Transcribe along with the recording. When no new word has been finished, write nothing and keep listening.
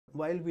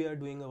while we are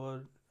doing our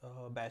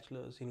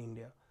bachelor's in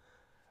India,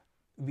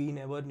 we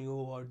never knew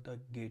what the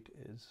Git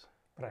is.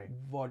 Right.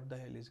 What the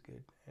hell is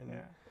Git? And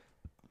Yeah.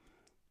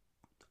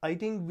 I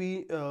think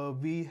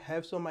we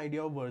have some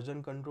idea of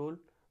version control,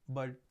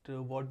 but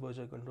what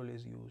version control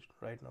is used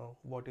right now?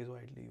 What is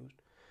widely used?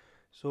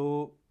 So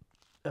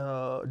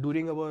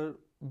during our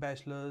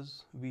bachelor's,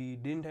 we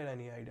didn't have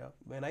any idea.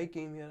 When I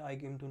came here, I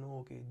came to know,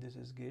 okay, this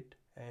is Git,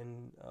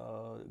 and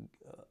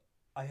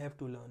I have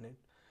to learn it.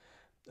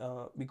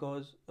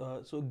 Because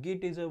so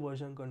Git is a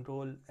version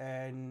control,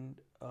 and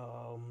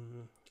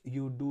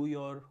you do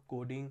your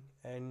coding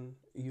and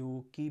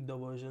you keep the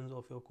versions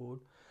of your code,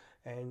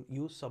 and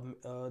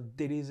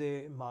there is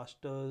a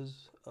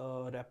master's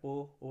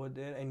repo over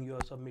there, and you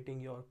are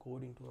submitting your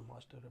code into a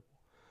master repo.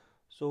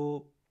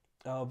 So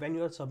when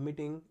you are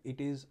submitting,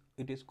 it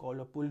is called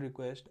a pull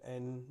request,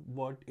 and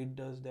what it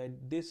does, that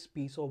this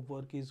piece of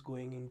work is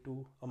going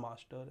into a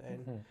master,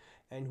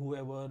 and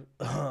whoever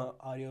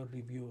are your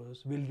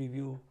reviewers will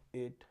review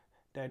it,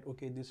 that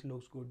okay, this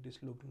looks good, this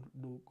look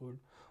do good,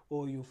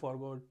 oh you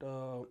forgot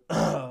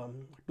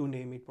to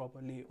name it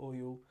properly, oh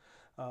you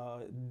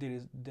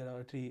there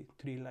are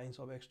three lines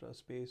of extra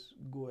space,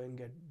 go and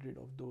get rid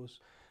of those,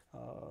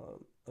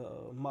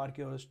 mark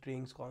your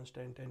strings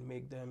constant and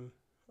make them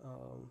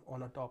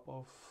on a top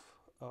of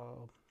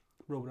uh,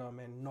 program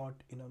and not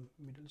in a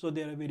middle. So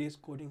there are various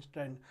coding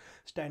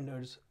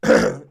standards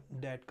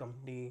that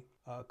company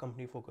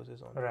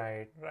focuses on.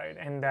 Right, right.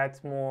 And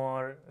that's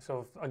more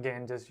so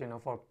again, just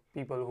for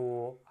people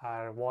who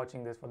are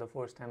watching this for the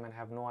first time and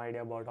have no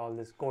idea about all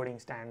this coding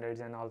standards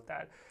and all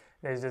that.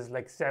 There's just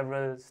like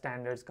several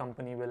standards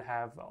company will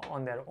have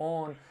on their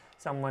own.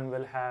 Someone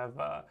will have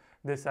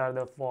these are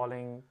the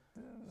following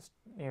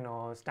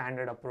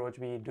standard approach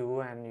we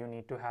do, and you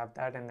need to have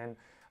that. And then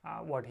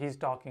what he's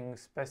talking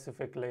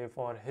specifically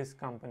for his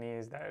company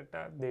is that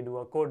they do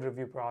a code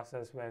review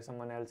process where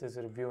someone else is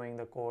reviewing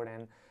the code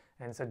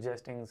and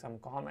suggesting some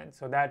comments.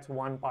 So that's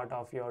one part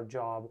of your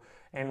job.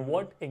 And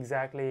what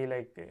exactly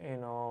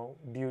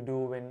do you do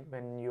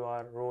when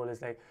your role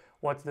is like,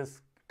 what's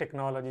this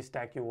technology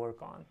stack you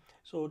work on?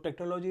 So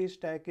technology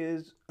stack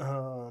is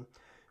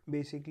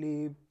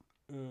basically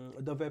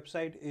the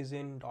website is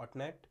in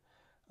 .NET,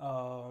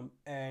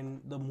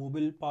 and the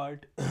mobile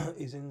part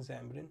is in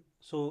Xamarin.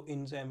 So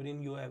in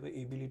Xamarin you have a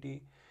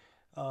ability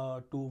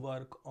to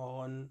work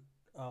on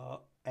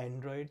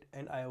Android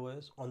and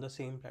iOS on the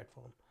same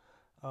platform.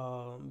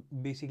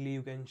 Basically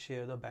you can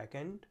share the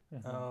backend,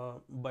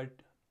 but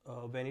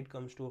when it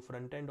comes to a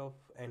front end of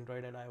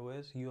Android and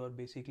iOS, you are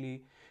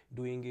basically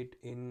doing it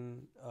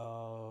in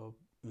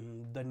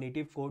the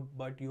native code,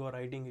 but you are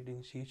writing it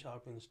in C#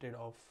 instead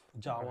of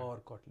Java or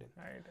Kotlin.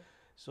 Right.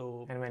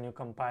 So And when you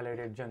compile it,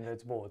 it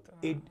generates both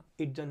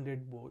it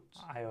generates both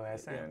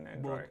iOS and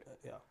both, Android.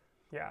 yeah.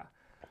 Yeah.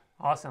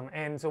 Awesome.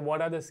 And so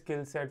what are the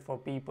skill set for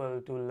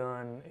people to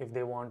learn if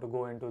they want to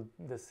go into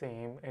the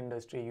same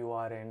industry you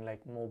are in,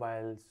 like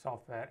mobile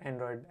software,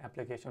 Android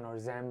application, or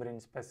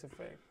Xamarin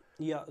specific?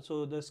 Yeah,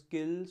 so the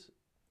skills,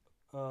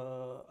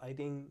 I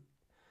think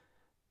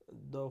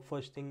the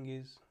first thing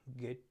is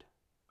Git,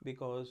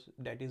 because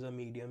that is a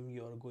medium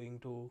you are going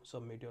to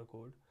submit your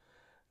code.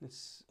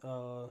 This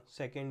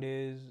second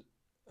is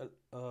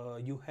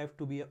you have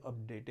to be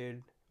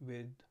updated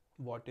with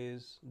what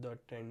is the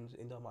trends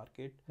in the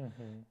market.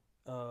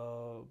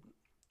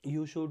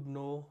 You should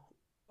know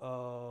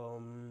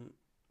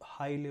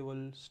high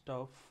level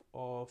stuff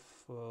of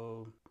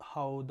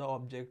how the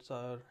objects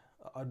are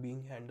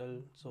being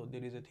handled. So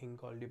there is a thing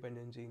called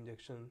dependency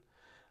injection,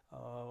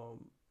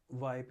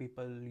 why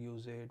people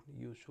use it.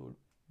 You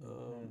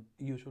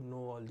should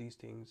know all these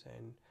things,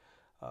 and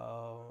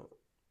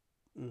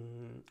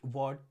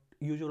what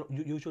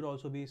you should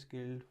also be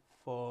skilled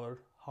for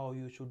how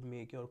you should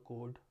make your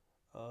code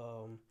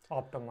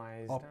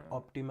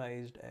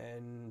optimized,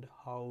 and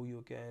how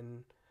you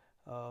can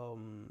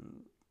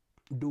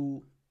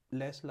do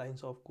less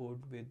lines of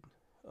code with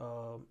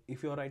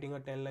if you are writing a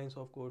 10 lines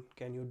of code,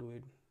 can you do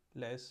it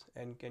less,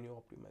 and can you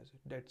optimize it?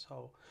 That's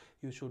how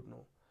you should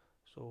know.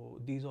 So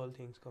these all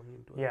things come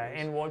into place.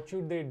 And what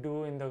should they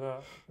do in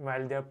the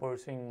while they're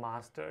pursuing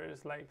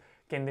masters? Like,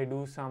 can they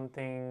do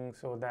something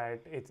so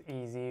that it's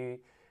easy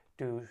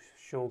to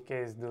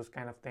showcase those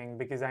kind of things?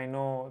 Because I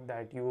know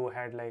that you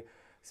had like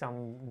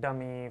some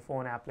dummy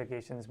phone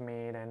applications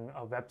made and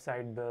a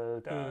website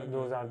built.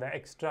 Those are the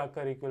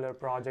extracurricular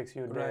projects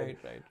you did, right.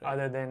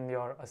 other than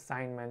your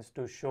assignments,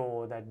 to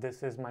show that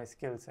this is my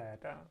skill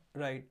set.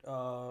 Right.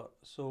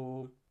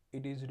 So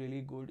it is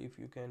really good if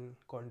you can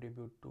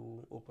contribute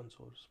to open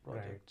source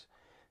projects,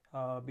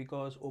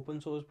 because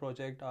open source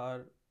projects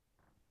are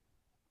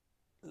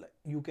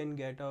you can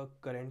get a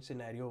current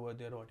scenario over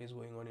there, what is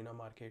going on in a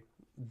market,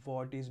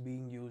 what is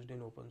being used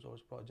in open source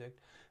project,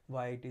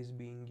 why it is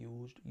being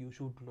used. You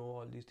should know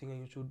all these things, and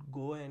you should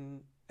go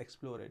and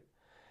explore it.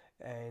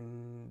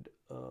 And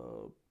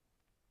so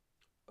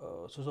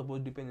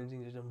suppose dependency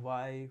injection,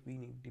 why we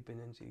need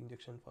dependency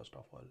injection first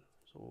of all.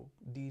 So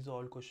these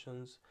all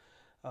questions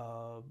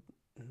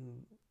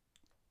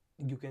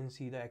you can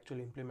see the actual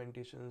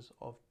implementations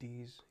of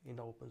these in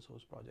the open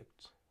source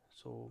projects.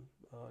 So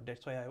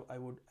that's why I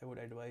would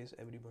advise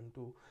everyone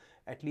to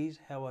at least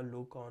have a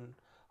look on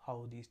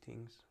how these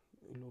things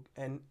look,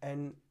 and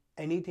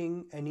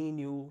any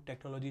new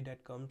technology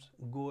that comes,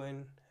 go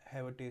and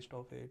have a taste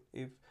of it.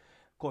 If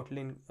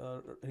Kotlin,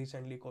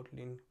 recently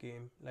Kotlin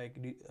came, like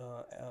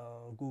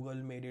Google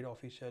made it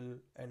official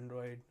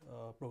Android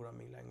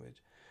programming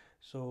language.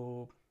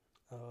 So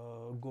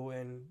go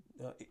and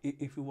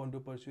if you want to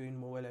pursue in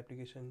mobile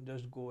application,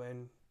 just go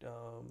and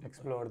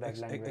Explore that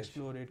language.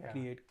 explore it,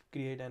 Yeah.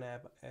 create an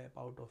app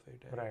out of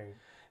it, Right.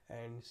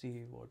 and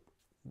see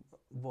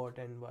what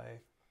and why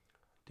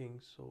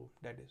things. So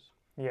that is.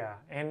 Yeah.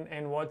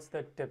 And what's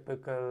the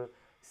typical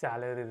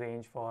salary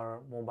range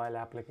for mobile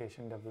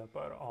application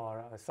developer or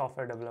a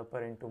software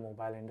developer into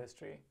mobile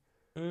industry?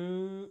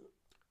 Mm,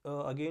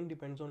 again,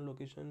 depends on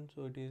location.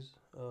 So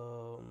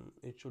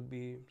it should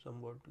be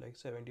somewhat like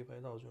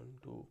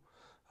 75,000 to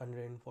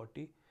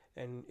 140.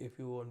 And if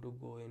you want to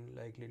go in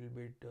like little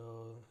bit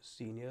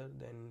senior,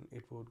 then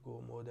it would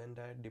go more than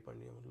that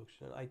depending on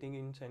location. I think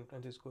in San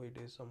Francisco it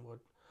is somewhat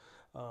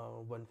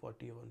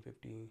 140 or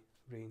 150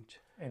 range.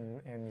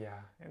 In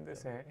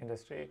this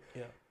industry.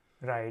 Yeah.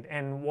 Right.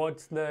 And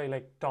what's the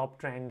like top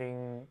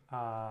trending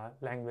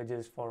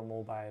languages for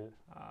mobile?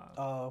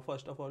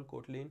 First of all,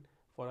 Kotlin.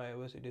 For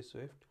iOS, it is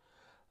Swift.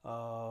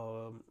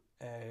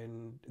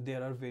 And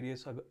there are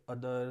various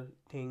other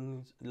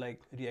things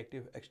like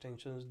reactive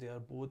extensions. They are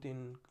both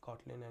in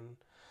Kotlin and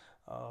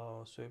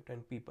Swift,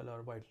 and people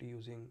are widely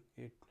using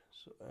it.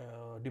 So,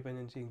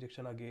 dependency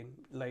injection, again,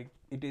 like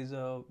it is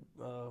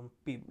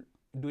people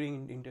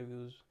during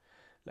interviews,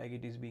 like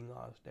it is being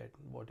asked that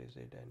what is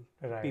it,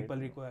 and Right. people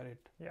require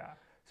it. Yeah.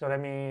 So let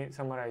me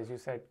summarize. You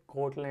said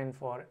Kotlin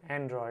for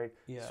Android,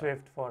 Yeah.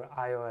 Swift for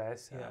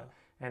iOS, Yeah.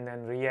 and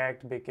then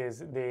React because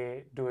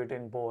they do it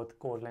in both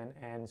Kotlin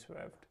and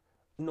Swift.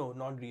 No,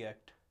 not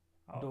React.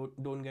 Oh.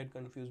 Don't get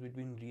confused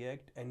between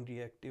React and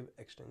reactive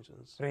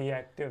extensions.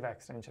 Reactive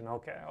extension.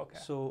 Okay. Okay.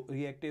 So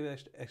reactive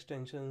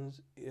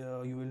extensions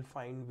you will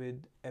find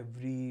with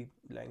every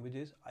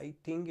languages. I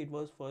think it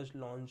was first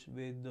launched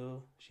with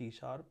C#,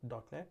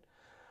 .NET,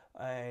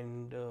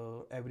 and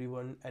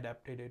everyone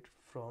adapted it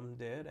from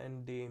there,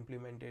 and they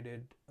implemented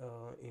it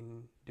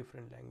in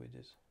different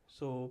languages.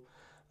 So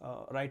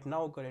right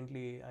now,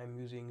 currently, I'm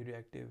using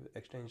reactive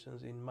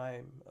extensions in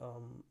my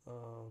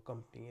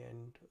company,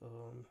 and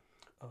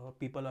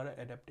people are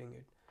adapting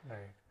it.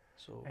 Right.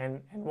 So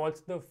And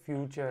what's the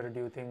future,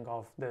 do you think,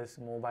 of this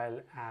mobile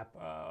app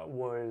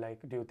world?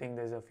 Like, do you think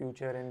there's a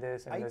future in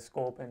this and I- the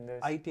scope in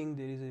this? I think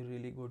there is a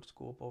really good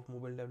scope of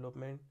mobile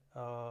development.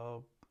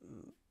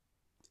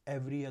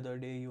 Every other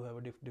day you have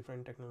a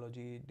different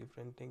technology,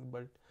 different thing,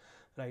 but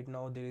right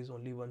now there is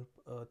only one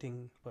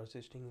thing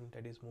persisting,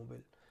 that is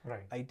mobile.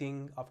 Right. I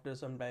think after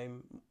some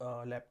time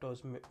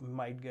laptops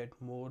might get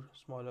more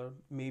smaller.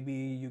 Maybe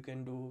you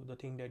can do the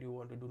thing that you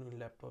want to do in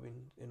laptop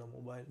in a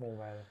mobile.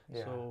 Mobile.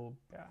 Yeah. So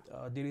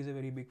Yeah. there is a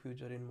very big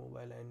future in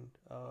mobile, and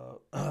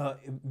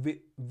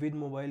with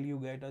mobile you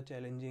get a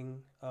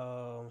challenging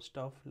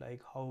stuff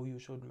like how you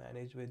should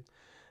manage with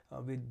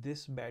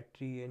this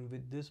battery and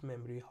with this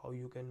memory, how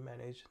you can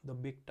manage the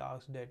big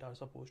tasks that are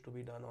supposed to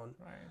be done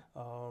Right.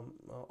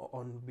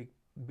 on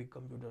big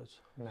computers.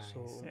 Nice.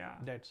 So Yeah.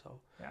 that's how.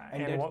 Yeah.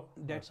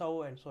 And that's how.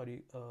 And sorry,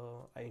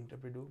 I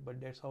interpret you,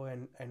 but that's how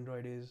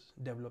Android is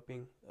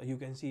developing. You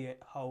can see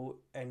how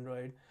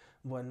Android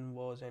 1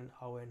 was and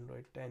how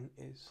Android 10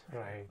 is.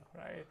 Right.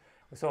 Right.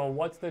 So,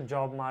 what's the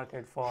job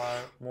market for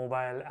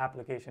mobile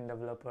application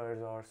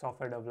developers or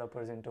software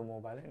developers into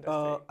mobile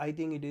industry? I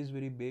think it is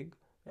very big.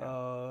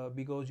 Yeah.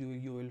 Because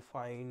you will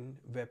find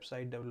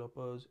website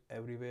developers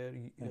everywhere.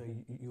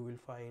 You will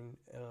find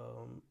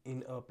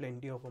in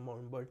plenty of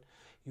amount, but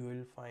you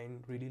will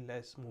find really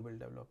less mobile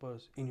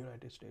developers in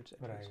United States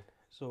at least. Right.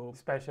 So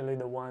Especially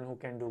the one who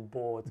can do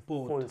both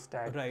full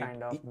stack right.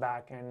 kind of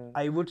back end.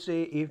 I would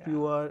say if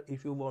Yeah.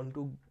 if you want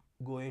to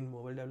go in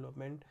mobile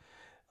development,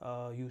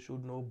 you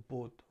should know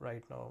both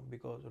right now,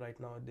 because right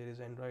now there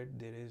is Android,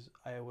 there is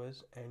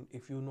iOS, and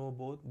if you know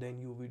both, then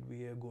you would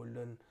be a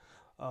golden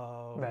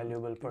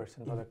Valuable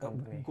person for the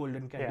company.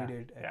 golden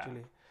candidate, Yeah.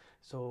 actually.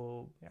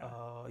 So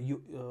Yeah.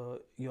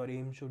 your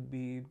aim should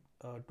be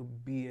to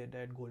be at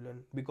that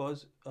golden,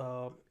 because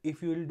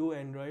if you will do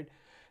Android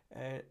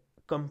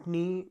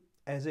company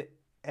as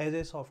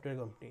a software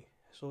company.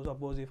 So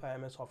suppose if I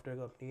am a software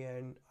company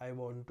and I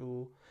want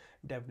to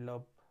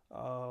develop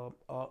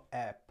a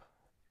app,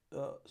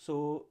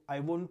 so I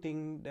won't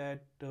think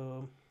that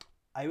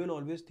I will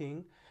always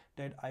think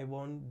that I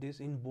want this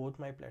in both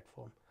my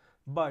platform,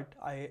 but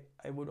I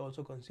would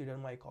also consider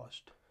my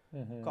cost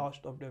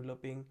of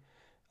developing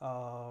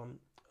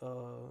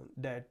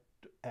that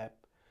app.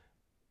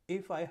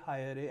 If I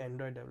hire a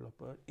Android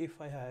developer, if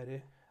I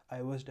hire a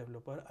iOS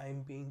developer,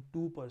 I'm paying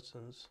two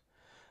persons,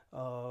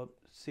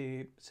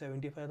 say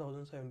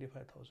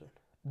 75,000.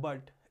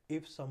 But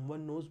if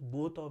someone knows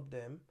both of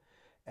them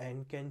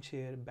and can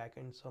share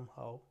backend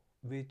somehow,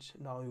 which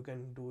now you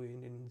can do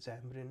in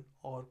Xamarin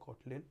or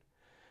Kotlin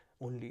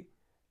only,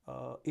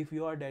 If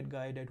you are that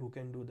guy that who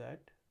can do that,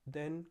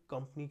 then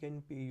company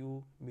can pay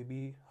you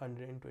maybe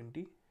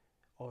 120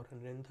 or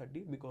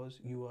 130 because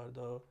you are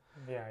the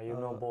Yeah, you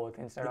know both.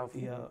 Instead of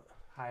yeah.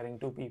 hiring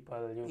two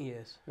people,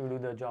 Yes. you do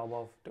the job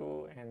of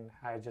two and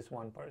hire just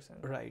one person.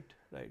 Right.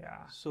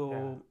 Yeah.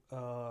 So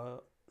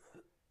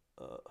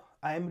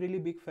I am really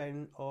big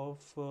fan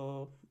of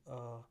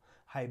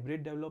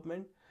hybrid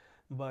development,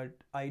 but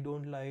I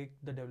don't like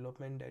the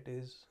development that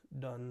is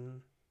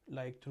done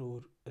like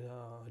through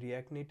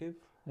React Native.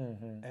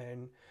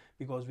 And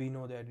because we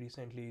know that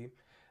recently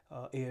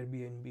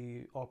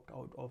Airbnb opt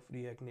out of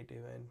React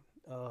Native, and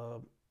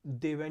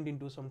they went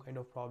into some kind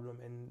of problem,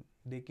 and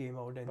they came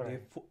out and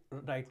Right. they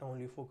right now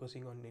only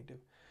focusing on native.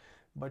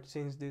 But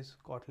since this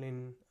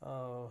Kotlin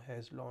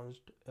has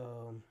launched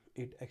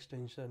it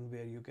extension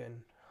where you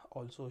can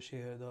also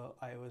share the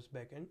iOS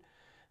backend,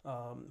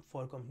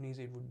 for companies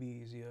it would be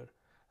easier.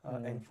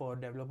 And for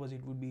developers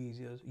it would be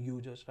easier.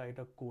 You just write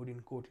a code in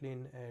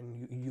Kotlin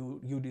and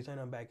you design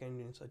a backend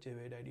in such a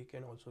way that it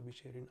can also be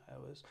shared in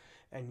iOS,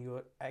 and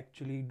you're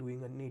actually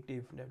doing a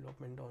native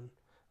development on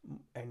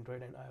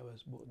Android and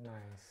iOS both.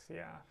 Nice.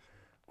 Yeah.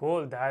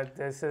 Cool. That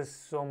this is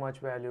so much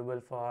valuable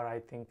for, I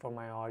think, for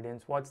my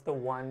audience. What's the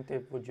one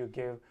tip would you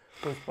give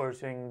who's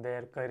pursuing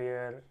their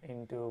career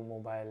into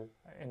mobile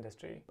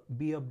industry?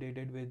 Be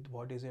updated with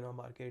what is in a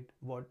market,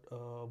 what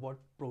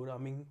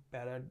programming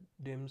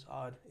paradigms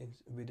are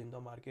within the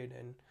market,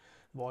 and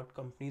what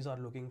companies are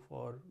looking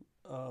for.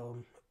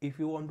 If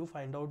you want to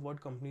find out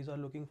what companies are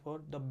looking for,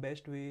 the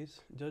best way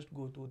is just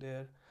go to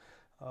their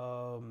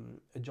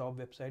job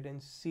website and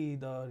see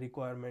the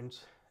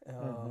requirements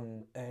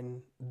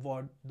and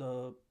what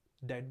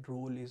that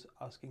role is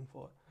asking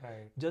for.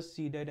 Right. Just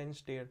see that and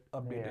stay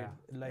updated.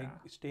 Yeah.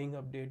 Staying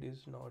updated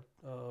is not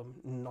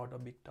a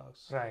big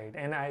task. Right.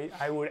 And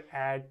I would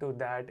add to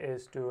that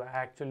is to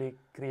actually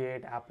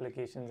create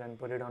applications and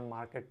put it on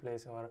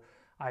marketplace or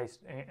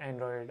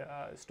Android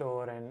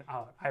store and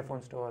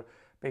iPhone store,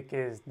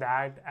 because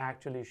that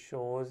actually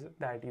shows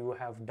that you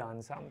have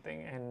done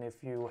something. And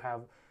if you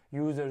have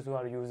users who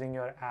are using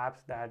your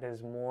apps, that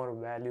is more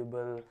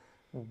valuable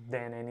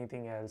than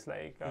anything else.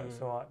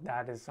 So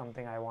that is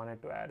something I wanted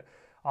to add.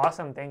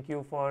 Awesome. Thank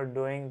you for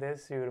doing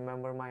this. You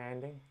remember my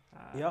ending?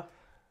 Yeah.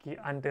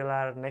 Until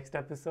our next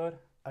episode.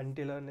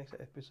 Until our next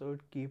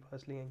episode, keep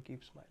hustling and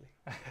keep smiling.